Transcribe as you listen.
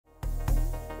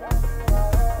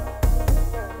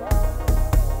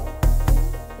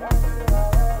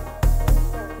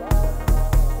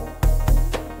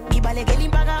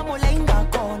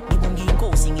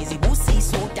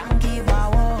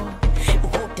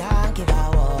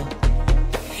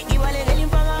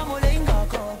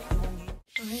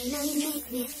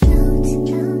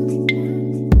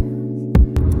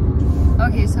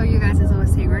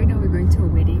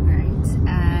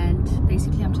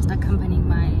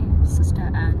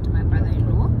and my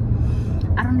brother-in-law.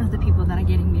 I don't know the people that are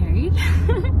getting married.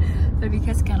 But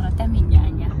because karata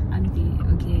minyanya, I'm there,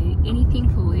 okay? Anything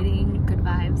for wedding, good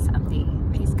vibes, I'm there.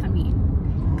 Please come in.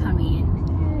 Come in.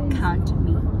 Count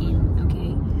me in,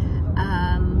 okay?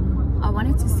 I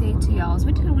wanted to say to y'all,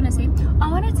 what did I want to say? I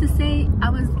wanted to say I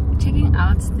was checking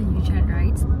out the YouTube,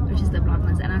 right? Which is the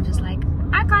Vlogmas, and I'm just like,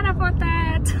 I can't afford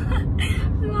that.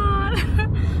 Lol.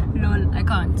 Lol, I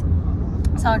can't.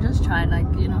 So I'll just try, like,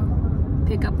 you know,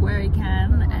 pick up where I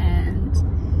can. And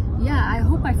yeah, I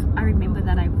hope I remember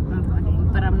that I'm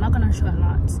vlogging, but I'm not gonna show a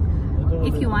lot.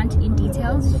 If you want in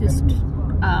details, just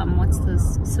what's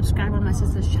this, subscribe on my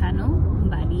sister's channel,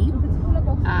 Bali.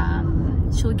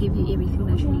 She'll give you everything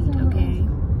that you need, okay?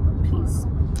 Please.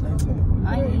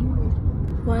 Bye.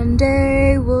 One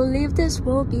day we'll leave this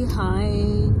world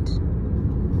behind.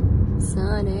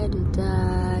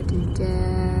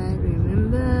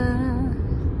 Remember.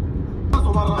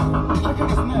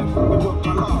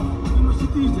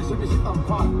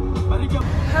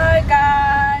 Hi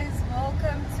guys,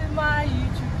 welcome to my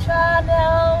YouTube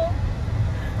channel.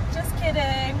 Just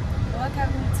kidding.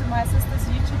 Welcome to my sister's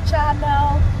YouTube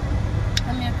channel.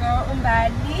 I'm your girl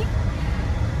Umbali,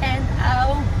 and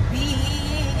I'll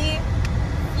be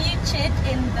featured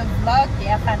in the vlog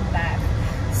Fun Life.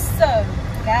 So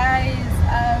guys,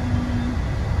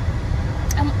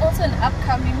 I'm also an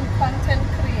upcoming content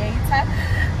creator.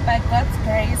 By God's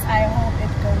grace, I hope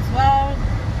it goes well.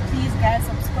 Please guys,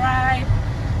 subscribe.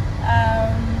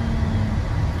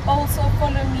 Also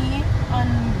follow me on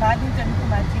Badminton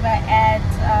Kumadiba at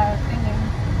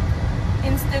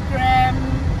Instagram.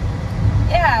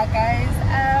 Yeah guys,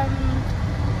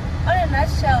 on a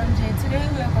nutshell, today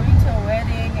we are going to a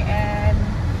wedding and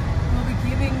we'll be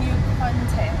giving you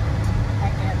content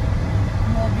again.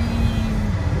 We'll be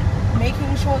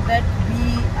making sure that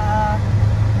we are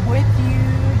with you,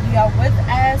 you are with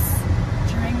us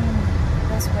during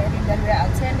this wedding that we are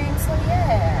attending. So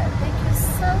yeah, thank you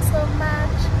so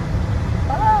much.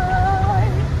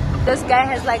 Bye. This guy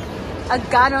has like a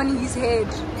gun on his head.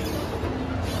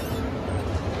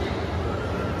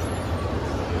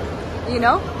 You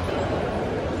know?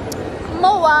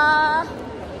 Moa!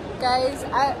 Guys,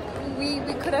 we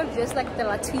could have just like the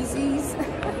Latwizzies.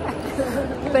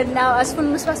 But now as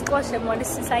soon as I squash them, what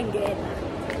is this again?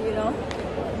 You know?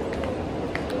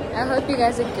 I hope you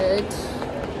guys are good.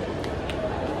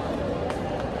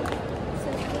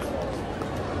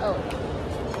 Oh.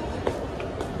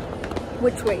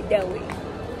 Which way? That way.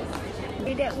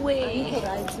 That way.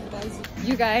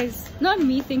 You guys, not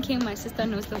me thinking my sister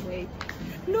knows the way.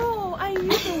 No, I knew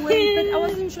the way, but I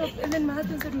wasn't sure. And then my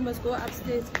husband said we must go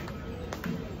upstairs.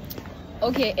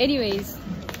 Okay, anyways,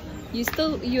 you're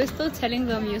still telling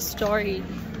them your story.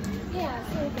 Yeah,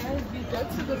 so guys, we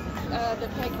got to the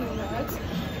parking lot.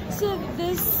 So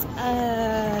this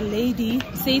lady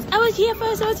says, I was here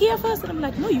first. And I'm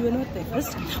like, no, you were not there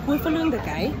first. We're following the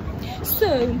guy.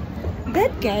 So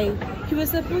that guy, he was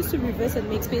supposed to reverse and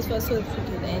make space for us so that we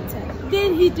can enter.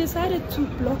 Then he decided to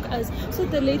block us so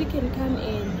the lady can come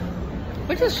in.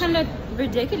 Which was kind of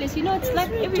ridiculous. You know, it's like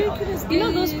ridiculous. You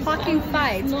know those parking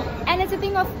fights. And it's a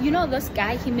thing of, you know, this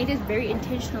guy, he made it very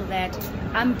intentional that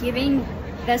I'm giving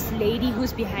this lady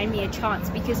who's behind me a chance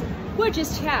because we're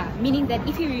just here, meaning that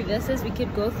if he reverses we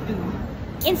could go through.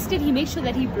 Instead he made sure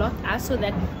that he blocked us so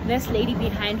that this lady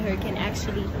behind her can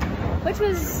actually, which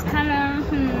was kind of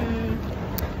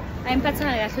I'm not a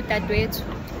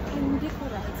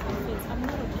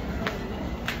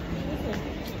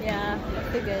yeah, I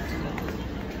figured.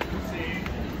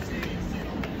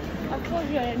 I told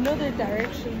you I know the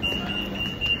directions.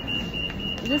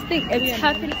 This thing, it's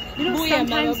happening. You know,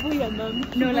 sometimes.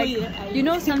 No, like, you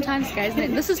know, sometimes, guys,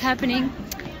 this is happening.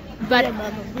 But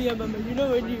you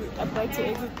know when you about to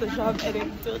exit the shop and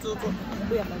then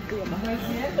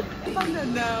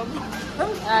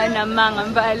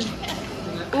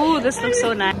ooh, this looks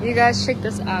so nice. You guys check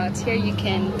this out. Here you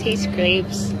can taste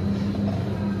grapes.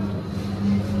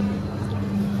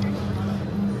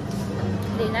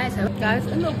 They're nice, huh? Guys,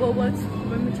 and the bobos,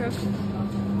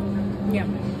 yeah,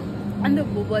 and the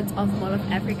bobos of Mall of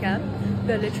Africa,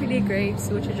 they're literally grapes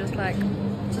which are just like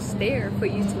just there for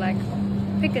you to like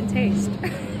pick and taste.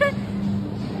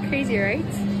 Crazy,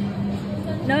 right?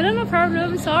 No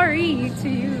problem. Sorry to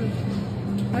you.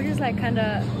 I'm just like kind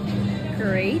of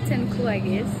great and cool, I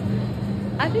guess.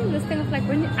 I think this thing of like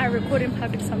when I record in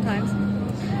public sometimes,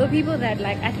 the people that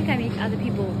like, I think I make other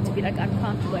people to be like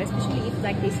uncomfortable, especially if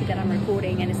like they see that I'm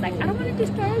recording and it's like, I don't want to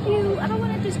disturb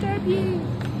you,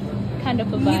 kind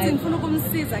of a vibe.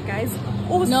 Guys.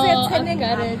 No, I've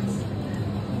got it.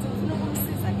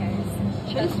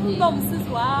 Trust me.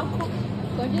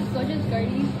 Gorgeous, gorgeous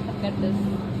girlies. I've got this.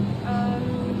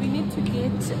 We need to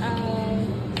get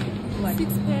What?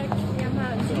 6-pack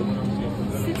yamanzi.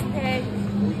 6-pack.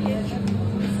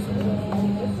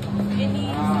 Any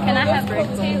Can I have Red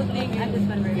Bull? cocktail thing? I just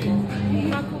want Red Bull.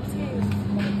 My cocktail.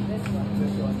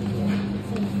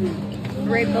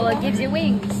 Red Bull gives you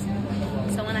wings.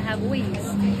 So I want to have wings.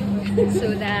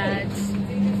 So that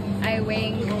I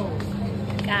wing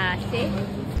kahle.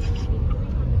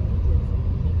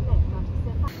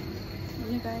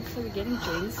 You guys, so we're getting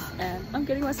drinks and I'm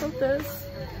getting myself this.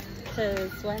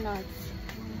 Because why not?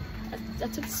 I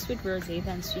took sweet rosé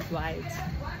than sweet white.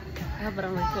 But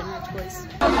I'm regretting my choice.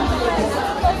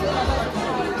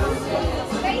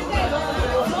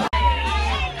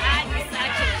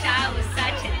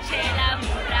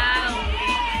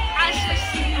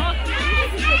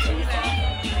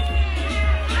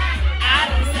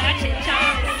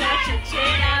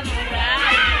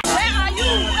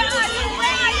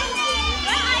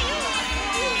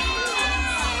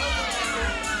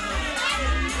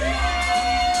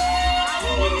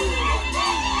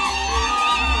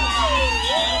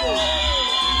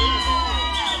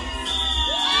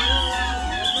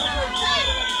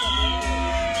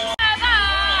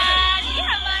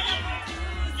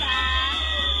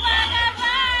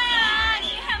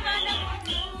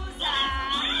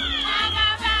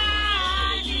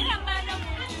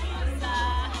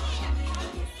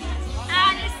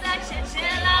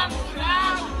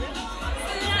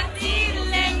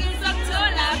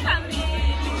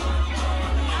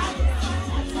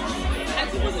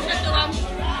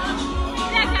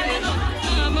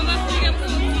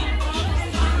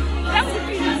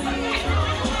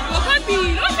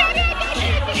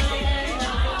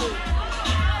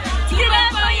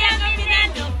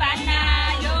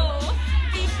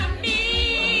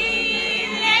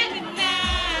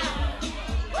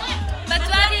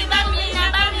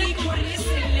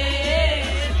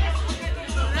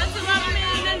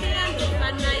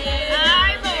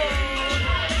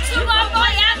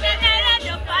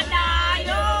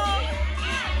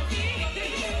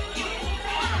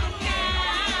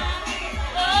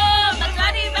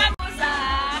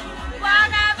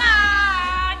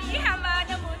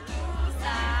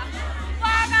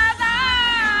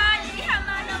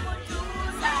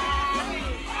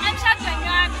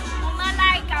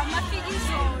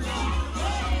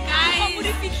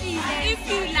 If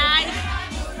you like,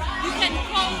 you can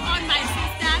call on my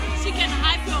sister. She can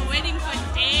hype your wedding for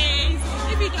days.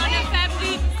 If you don't have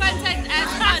family, contact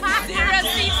us on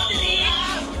 063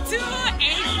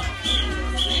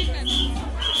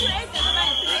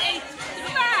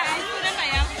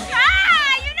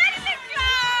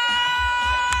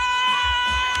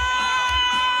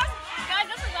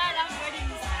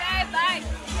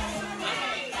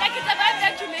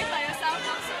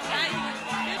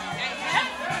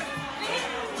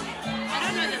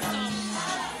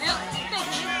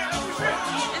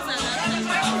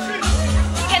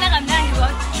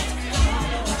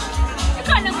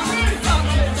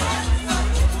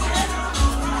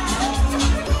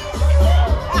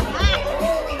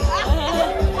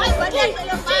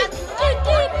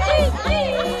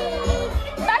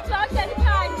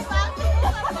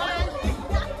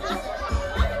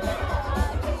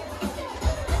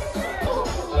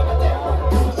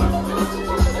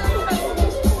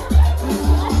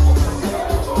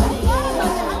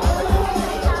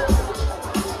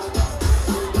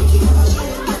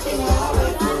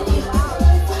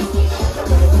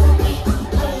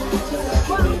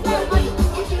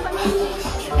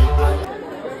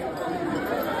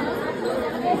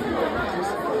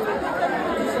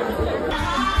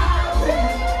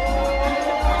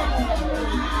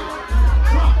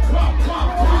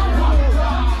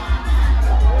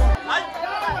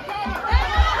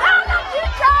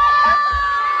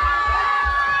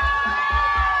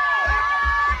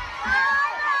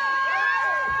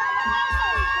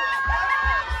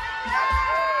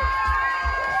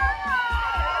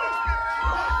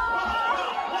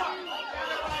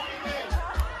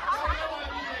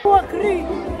 Agree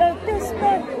that this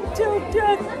man till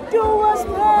death do us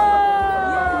part.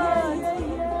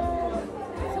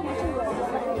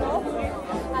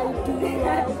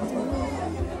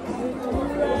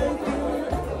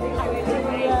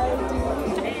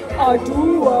 I do.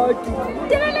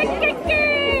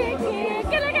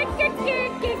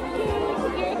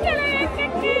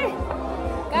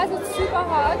 Guys, it's super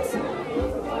hot.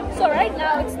 So right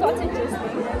now it's starting to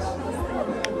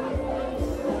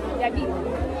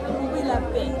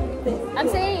I'm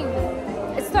saying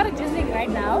it started drizzling right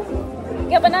now.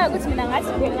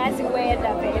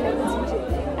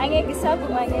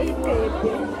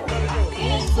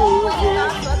 So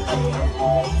Guys,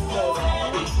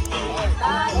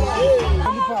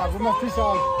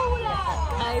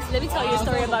 let me tell you a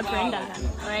story about Brenda,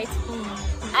 right?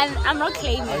 And I'm not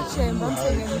claiming.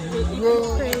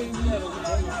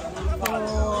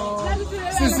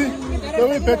 Sisi,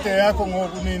 wewe pete yako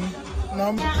ngoku nini?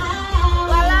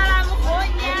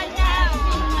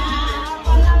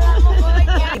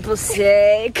 People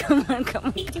say, come on.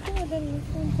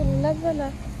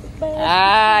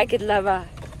 Ah, get lava.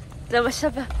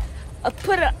 I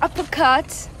put an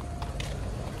uppercut.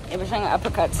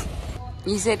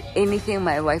 You said anything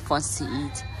my wife wants to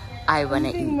eat, I wanna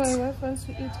eat. Anything my wife wants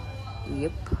to eat.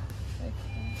 Yep.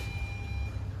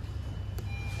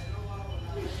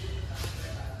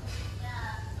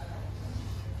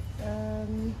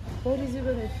 What is it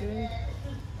gonna drink?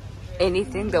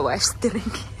 Anything the wife's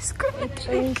drink is good.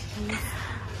 Thank you.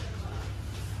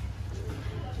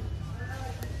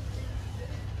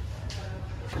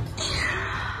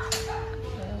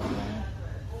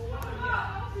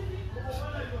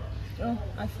 Oh,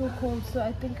 I feel cold, so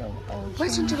I think I'll Why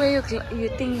don't you wear your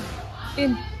thing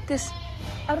in this?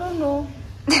 I don't know.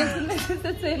 Let's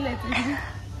say let's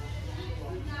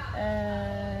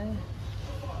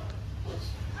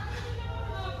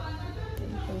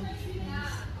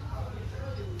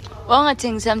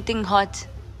Wanting something hot,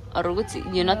 or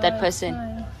you're not that person.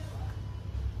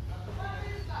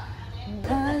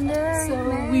 So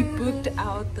we booked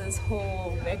out this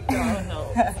whole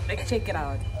McDonald's. Like, check it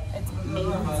out. It's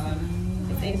amazing.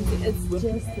 It's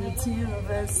just the two of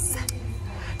us.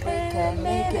 We can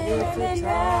make it if we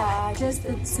try. Just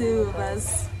the two of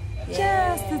us.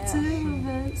 Just the two of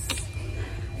us.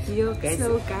 Yo,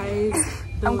 so guys,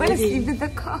 I'm gonna sleep in the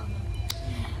car.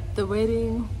 the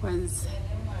wedding was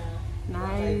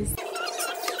nice.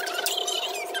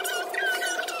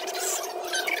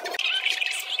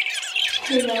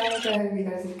 Hey guys, I hope you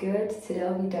guys are good. Today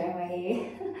I'll be dyeing my hair.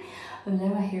 I'm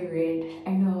dyeing my hair red.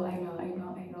 I know.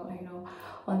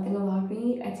 One thing about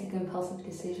me, I take impulsive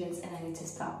decisions and I need to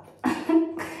stop.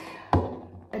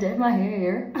 I dyed my hair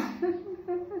here.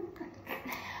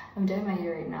 I'm dyeing my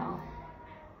hair right now.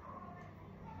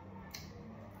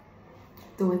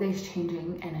 The weather is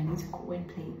changing and I need to go and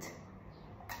plate.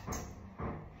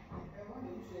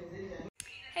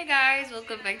 Hey guys,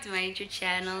 welcome back to my YouTube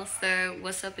channel. So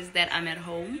what's up is that I'm at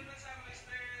home.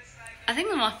 I think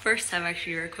it's my first time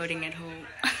actually recording at home.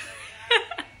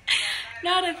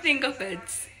 Now that I think of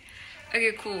it.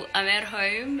 Okay, cool. I'm at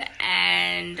home,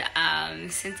 and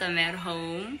since I'm at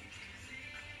home,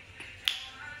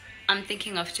 I'm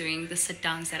thinking of doing the sit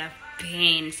downs that I've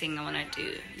been saying I wanna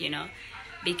do, you know,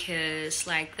 because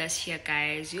like this here,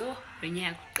 guys, you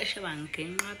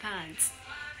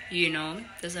know,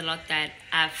 there's a lot that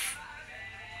I've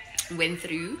went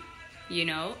through, you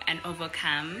know, and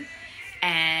overcome,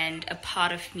 and a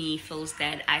part of me feels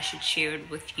that I should share it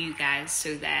with you guys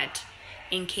so that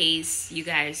in case you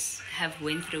guys have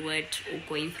went through it or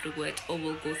going through it or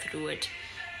will go through it,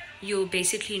 you'll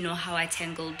basically know how I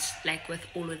tangled like with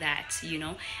all of that, you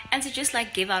know, and to just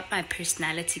like give out my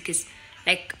personality, because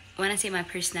like when I say my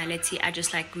personality, I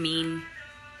just like mean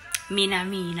mina,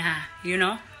 you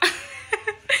know.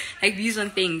 Like views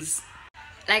on things.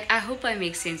 Like I hope I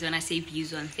make sense when I say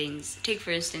views on things. Take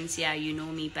for instance, yeah, you know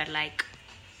me, but like,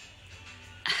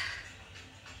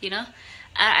 you know,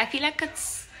 I feel like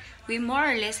we more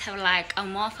or less have like a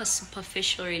more of a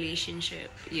superficial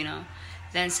relationship, you know,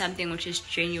 than something which is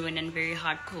genuine and very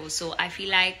hardcore. So I feel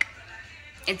like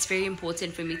it's very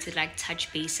important for me to like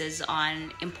touch bases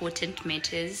on important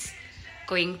matters,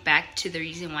 going back to the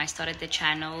reason why I started the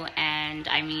channel. And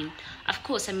I mean, of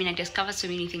course, I mean, I discovered so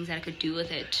many things that I could do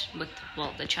with it, with,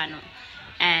 well, the channel,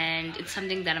 and it's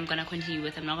something that I'm gonna continue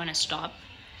with. I'm not gonna stop.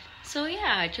 So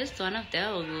yeah, just one of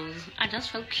those. I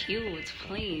just felt cute,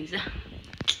 please.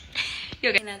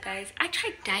 Okay, now guys, I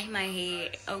tried dyeing my hair,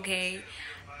 okay,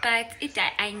 but it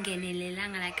ain't getting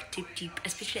like deep,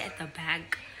 especially at the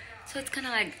back. So it's kind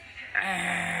of like,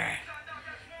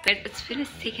 but it's been a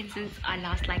second since I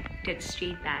last like did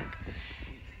straight back,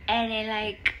 and then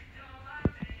like,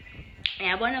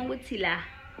 yeah,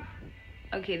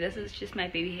 okay, this is just my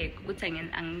baby hair.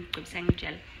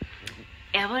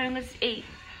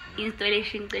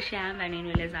 Installation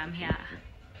here,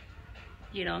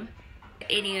 you know.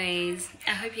 Anyways,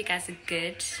 I hope you guys are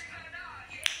good.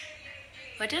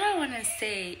 What did I want to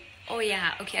say? Oh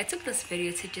yeah, okay, I took this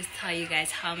video to just tell you guys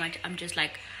how much I'm just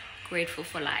like grateful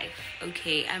for life.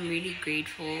 Okay, I'm really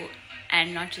grateful,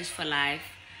 and not just for life,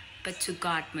 but to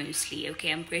God mostly.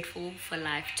 Okay, I'm grateful for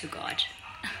life to God.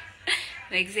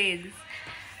 Makes sense.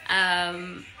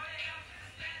 I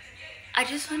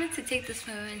just wanted to take this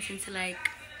moment and to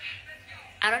like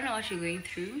I don't know what you're going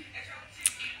through,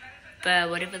 but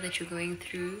whatever that you're going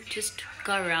through, just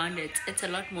go around it. It's a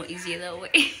lot more easier that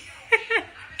way.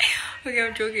 Okay,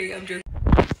 I'm joking.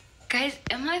 Guys,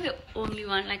 am I the only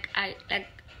one?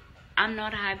 I'm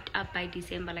not hyped up by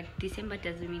December. Like, December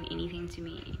doesn't mean anything to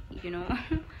me, you know?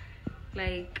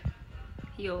 Like,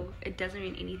 yo, it doesn't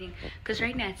mean anything. Because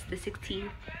right now it's the 16th,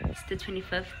 it's the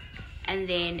 25th, and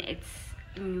then it's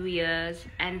New Year's,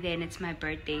 and then it's my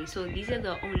birthday. So these are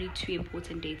the only 2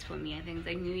 important dates for me. I think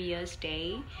like New Year's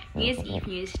Day, New Year's Eve,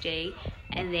 New Year's Day,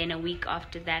 and then a week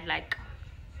after that, like,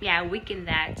 yeah, a week in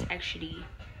that, actually,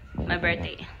 my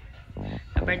birthday.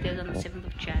 My birthday is on the 7th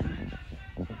of Jan.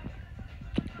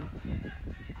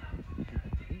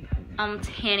 I'm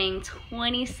turning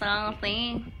 20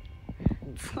 something.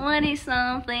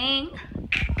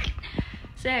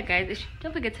 So yeah, guys,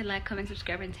 don't forget to like, comment,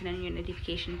 subscribe, and turn on your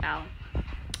notification bell.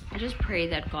 I just pray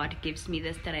that God gives me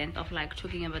the strength of like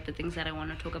talking about the things that I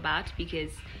want to talk about,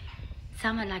 because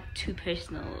some are like too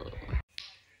personal.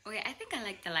 Okay, I think I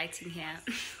like the lighting here.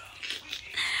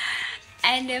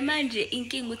 And manje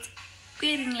inking with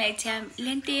wearing light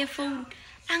lente phone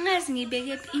angazi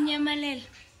ngibeke inyamalele.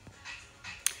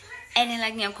 And then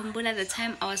like ngiyakhumbula the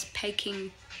time I was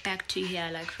packing back to here,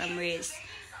 like from Reyes,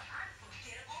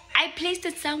 I placed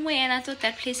it somewhere and I thought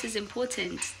that place is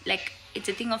important. Like, it's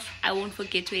a thing of I won't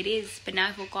forget where it is, but now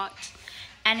I forgot.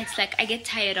 And it's like I get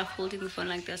tired of holding the phone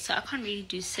like this, so I can't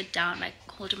really sit down like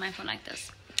holding my phone like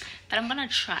this. But I'm gonna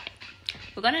try.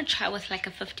 We're gonna try with like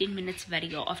a 15 minutes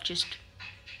video of just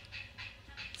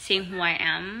saying who I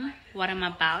am, what I'm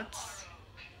about.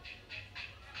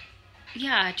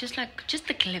 Yeah, just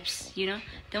the clips, you know.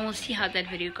 Then we'll see how that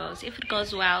video goes. If it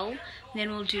goes well, then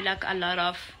we'll do like a lot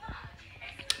of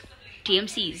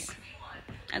DMCs.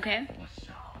 Okay.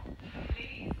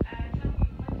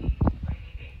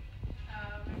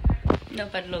 No,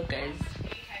 but look, guys.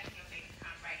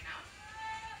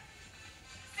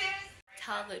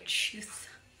 Tell the truth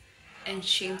and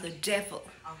shame the devil.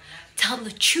 Tell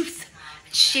the truth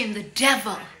and shame the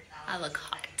devil. I look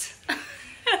hot.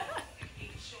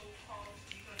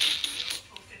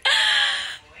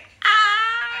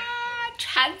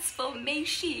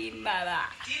 Transformation, mama.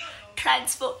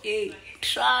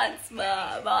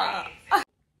 Mama.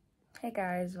 Hey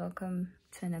guys, welcome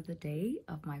to another day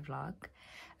of my vlog.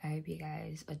 I hope you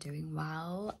guys are doing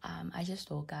well. I just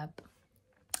woke up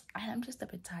and I'm just a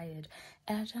bit tired,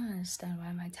 and I don't understand why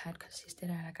am I tired, because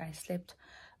yesterday I slept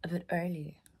a bit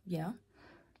early, yeah.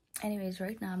 Anyways,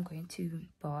 right now I'm going to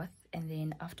bath, and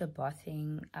then after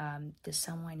bathing, there's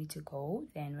somewhere I need to go.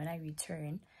 Then when I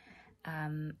return,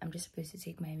 I'm just supposed to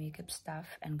take my makeup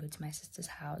stuff and go to my sister's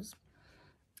house.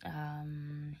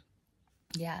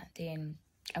 Yeah, then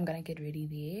I'm gonna get ready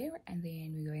there, and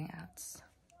then we're going out.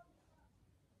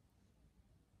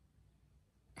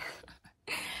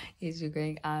 Yes, we're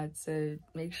going out, so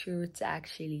make sure to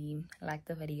actually like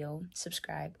the video,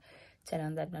 subscribe, turn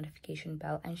on that notification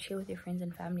bell, and share with your friends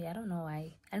and family. I don't know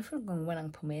why. Let's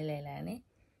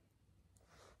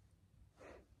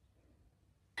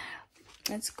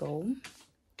go,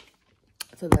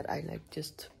 so that I like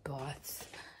just bath,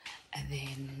 and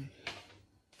then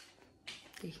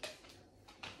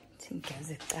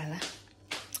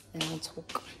we'll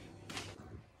talk.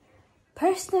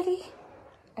 Personally,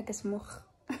 I guess more.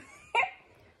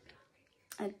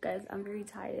 Guys, I'm very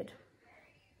tired.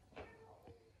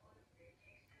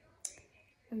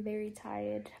 I'm very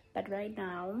tired, but right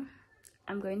now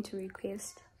I'm going to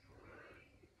request,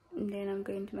 and then I'm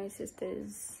going to my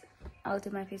sister's. I'll do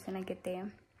my face when I get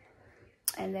there,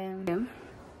 and then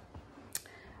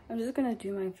I'm just gonna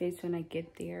do my face when I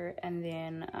get there, and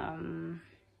then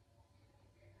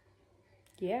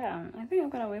yeah, I think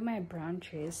I'm gonna wear my brown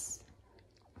dress.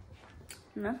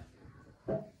 No,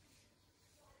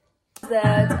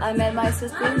 that I'm at my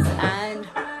sister's and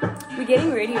we're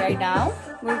getting ready right now.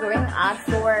 We're going out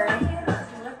for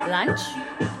lunch.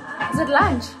 Is it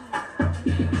lunch?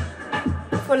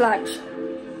 For lunch.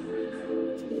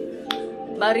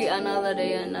 Bari another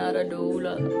day, another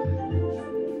doula.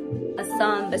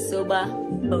 Assam Basuba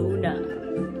Bona.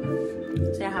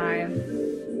 Say hi.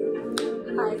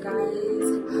 Hi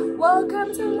guys.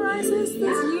 Welcome to my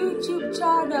sister's YouTube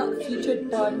channel, featured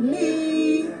by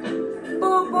me.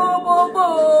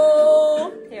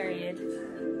 Period.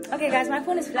 Okay guys, my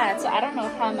phone is flat, so I don't know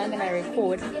how I'm gonna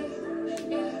record.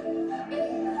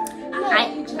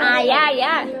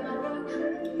 Yeah.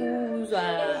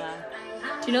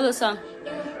 Do you know the song?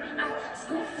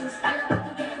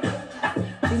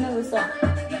 Do you know the song?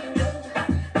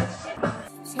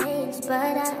 Change,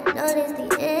 but I noticed the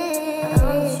end. I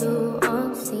want you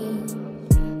on scene.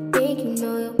 Think you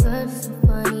know your girl's so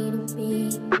funny to me.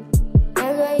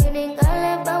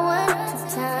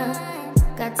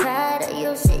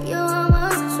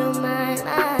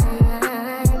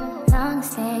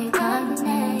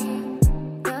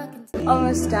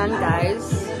 almost done,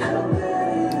 guys.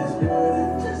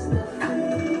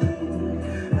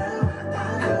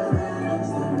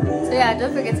 So yeah,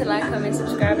 don't forget to like, comment,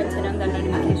 subscribe, and turn on the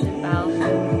notification bell.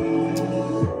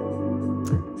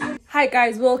 Hi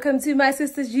guys, welcome to my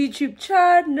sister's YouTube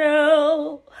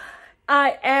channel.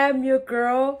 I am your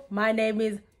girl. My name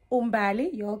is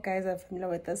Umbali. You all guys are familiar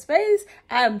with this face.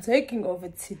 I am taking over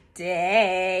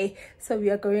today. So we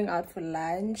are going out for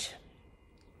lunch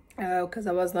because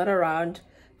I was not around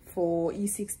for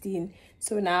E16.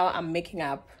 So now I'm making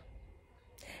up.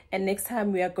 And next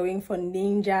time we are going for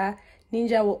ninja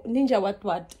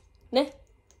what? Ne? Okay.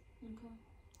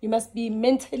 You must be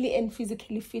mentally and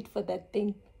physically fit for that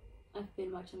thing. I've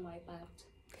been watching Wipeout.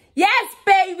 Yes,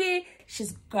 baby!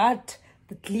 She's got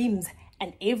the gleams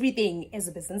and everything. And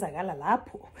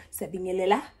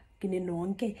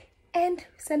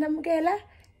sanamgela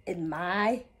in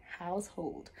my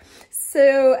household.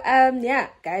 So yeah,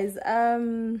 guys,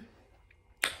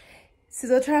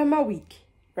 Sizotrama week,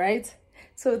 right?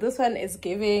 So this one is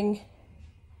giving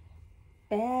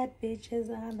bad bitches.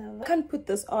 I can't put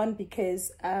this on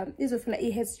because isofuna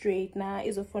a head straight now,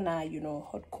 isofuna, you know,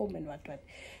 hot comb and what,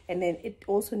 and then it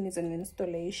also needs an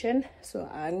installation. So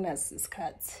Agnes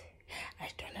cuts. I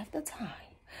don't have the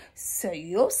time, so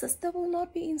your sister will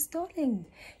not be installing.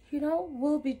 You know,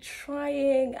 we'll be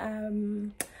trying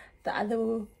the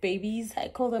other babies. I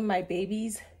call them my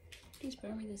babies. Please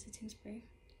borrow me the setting spray.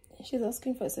 She's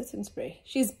asking for a setting spray.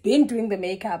 She's been doing the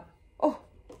makeup. Oh,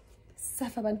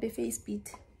 Safaban face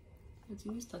beat. But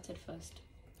you started first.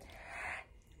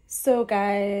 So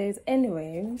guys,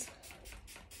 anyways,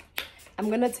 I'm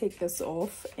gonna take this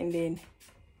off and then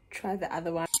try the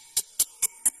other one.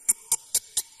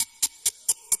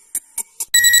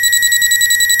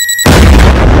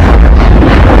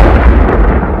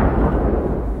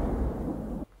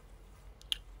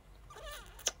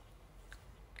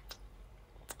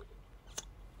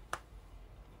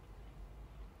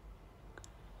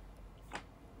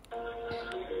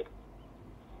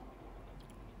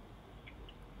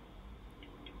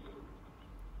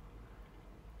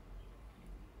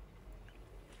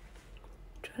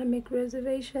 Trying to make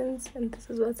reservations, and this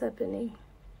is what's happening.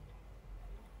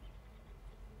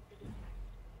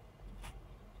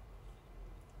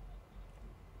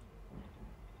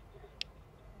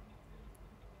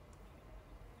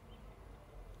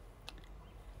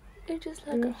 You're just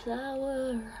like a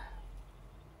flower.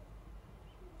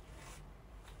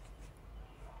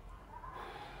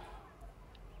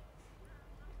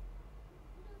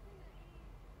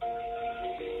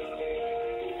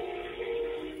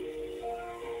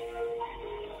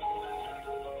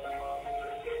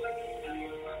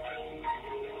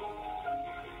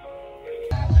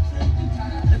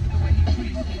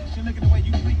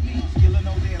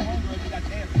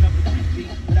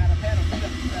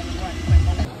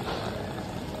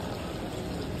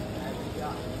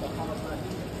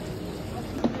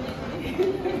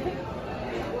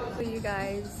 So you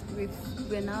guys,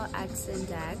 we're now at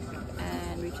Sendak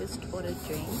and we just ordered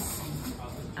drinks.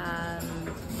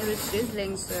 It was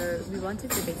drizzling, so we wanted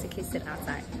to basically sit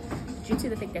outside. Due to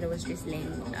the fact that it was drizzling,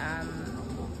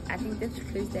 I think they've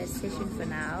closed their session for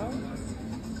now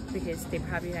because they're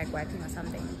probably like wiping or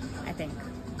something. I think.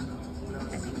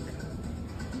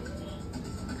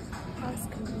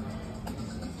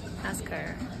 Ask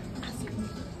her.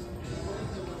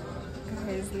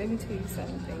 Guys, let me tell you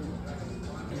something.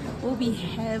 We'll be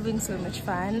having so much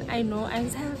fun. I know I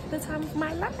have the time of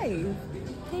my life.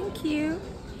 Thank you.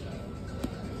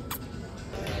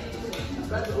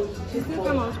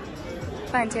 Come out.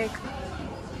 Fine, take.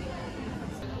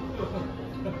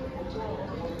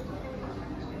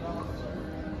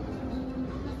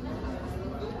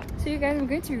 So you guys, I'm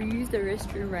going to reuse the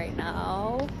restroom right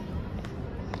now.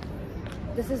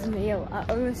 This is male. I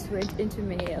almost went into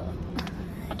male.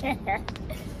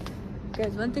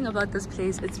 Guys, one thing about this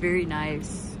place, it's very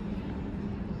nice.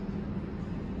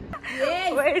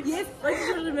 Yes, Wait. yes, I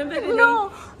just remember the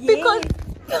No, name. because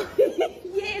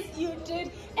Yes, you did.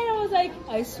 And I was like,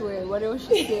 I swear, whatever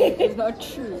she said is not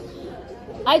true.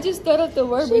 I just thought of the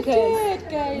word she because did,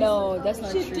 guys. no, that's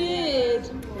not she true. did.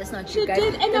 That's not true, She guys.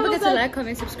 did, and I Don't was forget to like- like,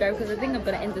 comment, subscribe because I think I'm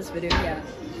gonna end this video here.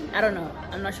 I don't know.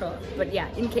 I'm not sure, but yeah,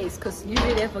 in case, because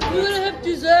usually they forget. You're gonna have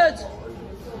dessert.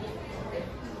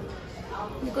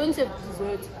 You're going to have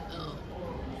dessert.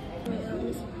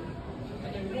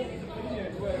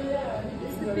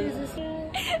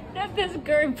 Not this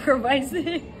girl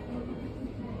improvising.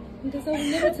 Because I will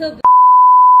never tell the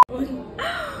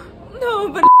No,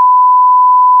 but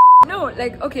no,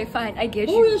 like okay, fine, I get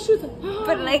Oh, you. yeah, shoot.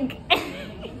 But like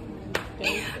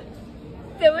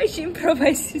the way she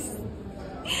improvises,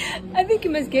 I think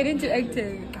you must get into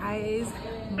acting. Guys,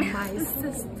 my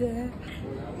sister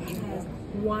has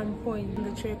 1 point in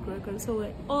the track record. So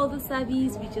with all the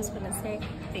subbies, we just want to say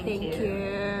thank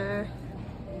you.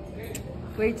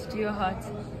 Wait to do your heart.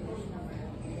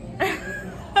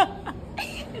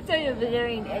 So you're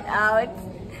figuring it out.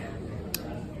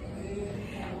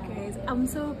 Guys, I'm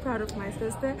so proud of my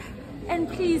sister. And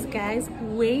please guys,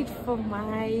 wait for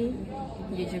my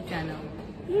YouTube channel.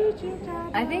 YouTube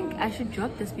channel. I think I should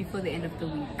drop this before the end of the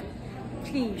week.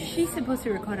 Please. She's supposed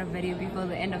to record a video before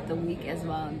the end of the week as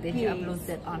well, and then she uploads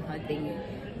it on her thingy.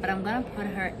 But I'm gonna put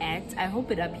her at, I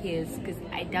hope it appears, because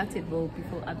I doubt it will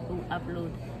before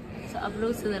upload. So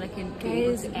upload so that I can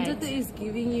guys, Ndoto is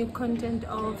giving you content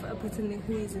of a person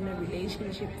who is in a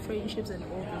relationship, friendships and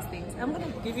all those things. I'm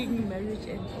gonna give you marriage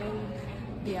and all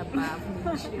the above.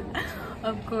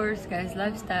 Of course guys,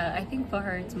 lifestyle. I think for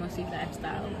her it's mostly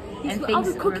lifestyle. Yes, and I'll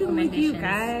things be cooking with you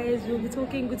recommendations. guys. We'll be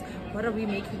talking with what are we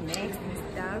making next and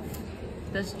stuff.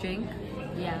 This drink,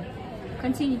 yeah.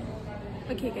 Continue.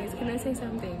 Okay guys, can I say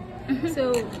something?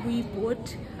 So we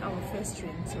bought our first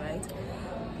drinks, right?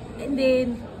 And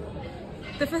then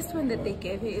the first one that they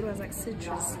gave her, it was like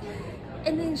citrus.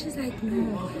 And then she's like,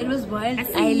 no, It was Wild I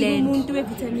Island. see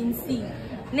vitamin C.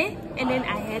 Ne? And then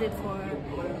I had it for her.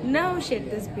 Now she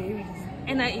had these berries.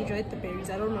 And I enjoyed the berries.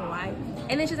 I don't know why.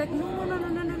 And then she's like, no.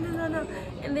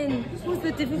 And then who's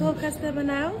the difficult customer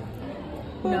now?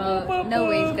 No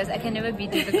ways, because I can never be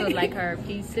difficult like her.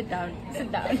 Please sit down.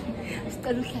 Sit down.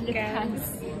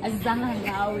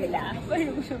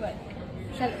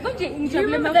 Do you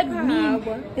remember that meme?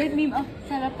 That meme of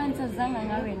Salapanta Zanga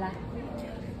Ngawela.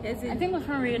 I think it was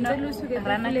from Ranakas.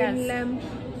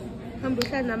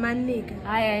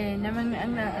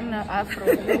 Afro.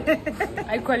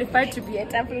 I qualified to be a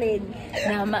Taplane.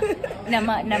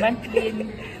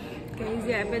 Guys,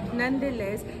 yeah, but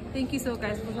nonetheless, thank you so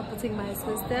guys for supporting my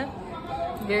sister.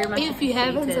 Very much. If you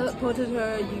haven't appreciated. supported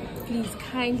her, you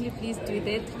please do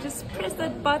that. Just press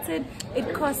that button.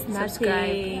 It costs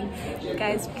nothing.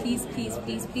 Guys, please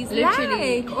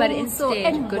Literally, like but also,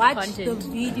 instead, and good watch content. the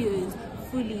videos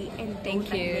fully and Thank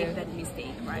don't you. make that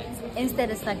mistake, right?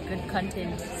 Instead, it's like good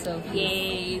content. So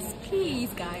Yes, please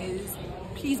guys,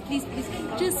 please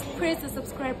just press the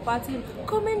subscribe button,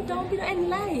 comment down below and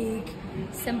like,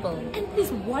 simple. and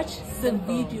please watch the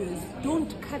videos.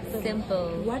 Don't cut them.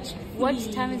 Simple. Watch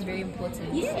Time is very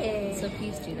important. Yeah. So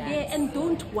please do that. Yeah, and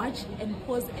don't watch and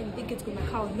pause and think it's gonna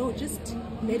how. No, just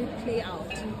let it play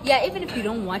out. Yeah, even if you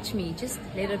don't watch me, just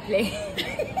let it play.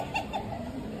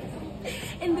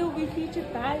 And they'll be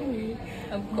featured by me.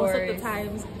 Of Most of the course.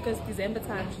 times, because December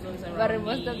time she's always around. But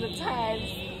most of the time.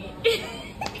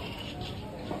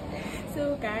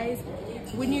 So guys,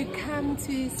 when you come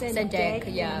to Sandek,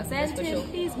 yeah, that's for sure.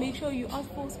 please make sure you ask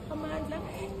for Samandla.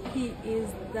 He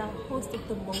is the host of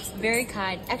the most. Very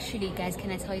kind. Actually, guys, can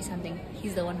I tell you something?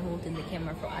 He's the one holding the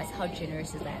camera for us. How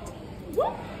generous is that?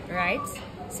 What? Right?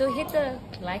 So hit the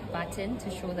like button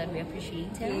to show that we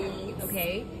appreciate him. Yes.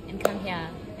 Okay? And come here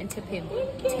and tip him.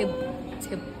 Tip.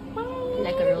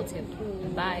 Like a real tip.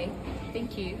 Bye.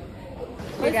 Thank you.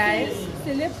 Hey guys,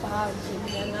 we're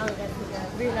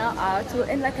now out. We're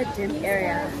in like a gym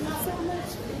area. So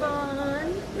much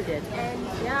fun. We did. And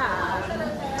yeah.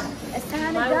 It's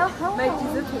time to go home. My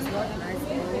dessert was not nice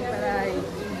though, but I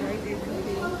enjoyed it.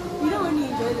 You know when you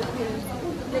enjoy the things,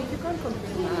 like you can't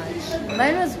complain much.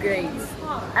 Mine was great.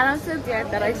 And I'm so glad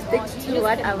that I stick to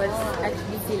what I was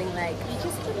actually feeling like. You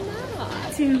just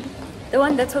cannot. To the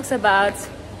one that talks about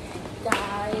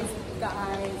Guys.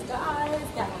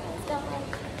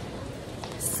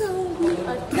 So we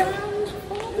are done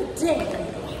for the day.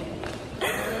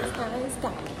 Guys.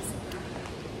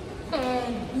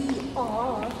 And we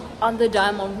are on the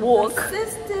diamond walk.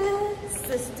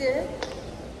 sister.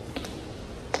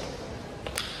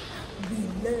 We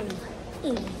love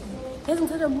it.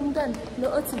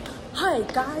 Hi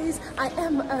guys, I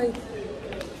am a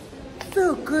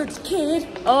feel good kid.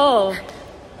 Oh,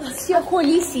 please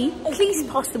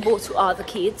pass the ball to other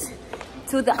kids,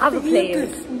 to the other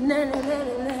players.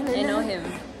 I know him.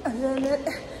 I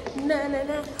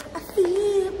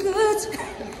feel good.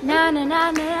 Na.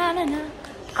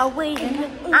 I wait.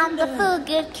 I'm the feel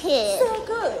good kid. So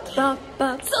good.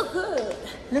 So good.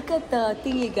 Look at the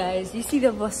thingy, guys. You see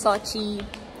the Versace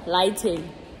lighting?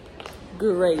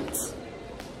 Great.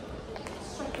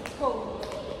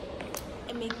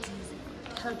 I make these.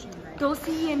 How do you like?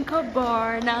 Dolce and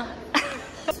Gabbana.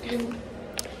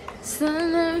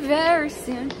 Something very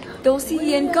soon.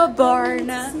 Dolce and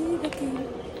Gabbana.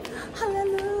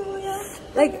 Hallelujah.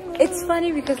 Like, it's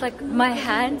funny because like my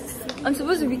hands I'm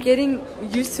supposed to be getting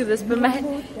used to this, but my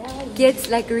hand gets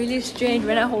like really strained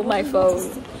when I hold my phone.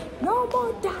 No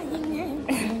more dying.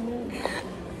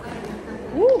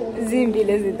 Zimbi,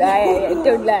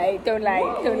 don't lie, don't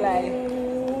lie, don't lie.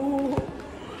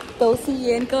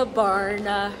 Dulcie and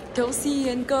Gabbana, Dulcie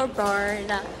and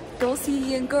Gabbana,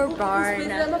 Dulcie and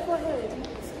Gabbana.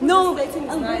 No, The lighting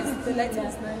is nice. The lighting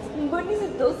is nice. what is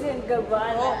it, Dulcie and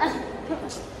Gabbana?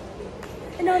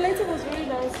 And our lighting was very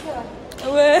nice. Yeah.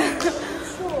 Well,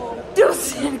 So,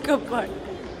 Dulcie and Gabbana.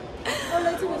 our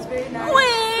lighting was very nice.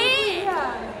 Wait,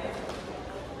 Yeah.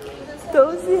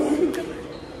 Dulcie and Gabbana.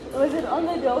 Was it on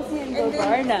the Dulcie and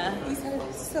Gabbana? We said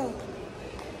so.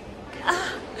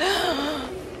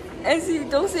 I see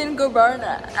Dulcie and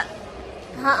Gabbana.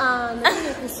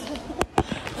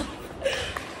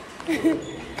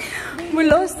 We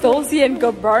lost Dulcie and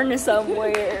Gabbana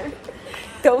somewhere.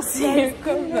 Dulcie and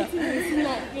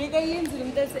Gabbana.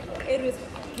 It was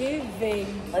giving.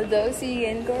 Dulcie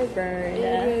and Gabbana.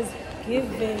 It was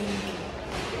giving.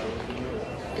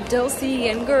 Dulcie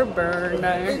and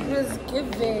Gabbana. It was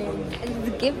giving. It's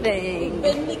giving. I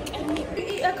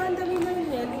can't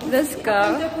Let's go.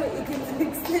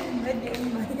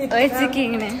 Oh, it's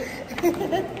kicking me.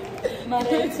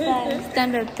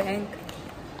 Standard Bank.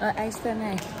 I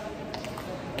stand.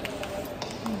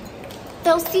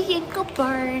 Dulcie and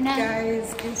Gabbana.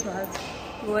 Guys, guess what?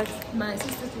 What? My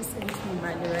sister just sent me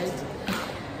money, right?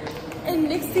 And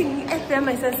next thing, after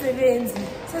my sister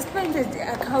suspended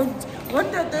the account.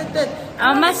 What the?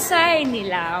 Amasay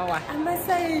nilawa. I must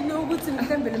say, no good to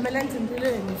remember the melons and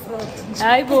the fraud.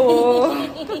 Ay bo.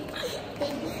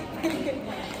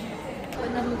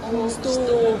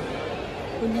 Stop.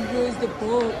 When you use the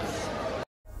box.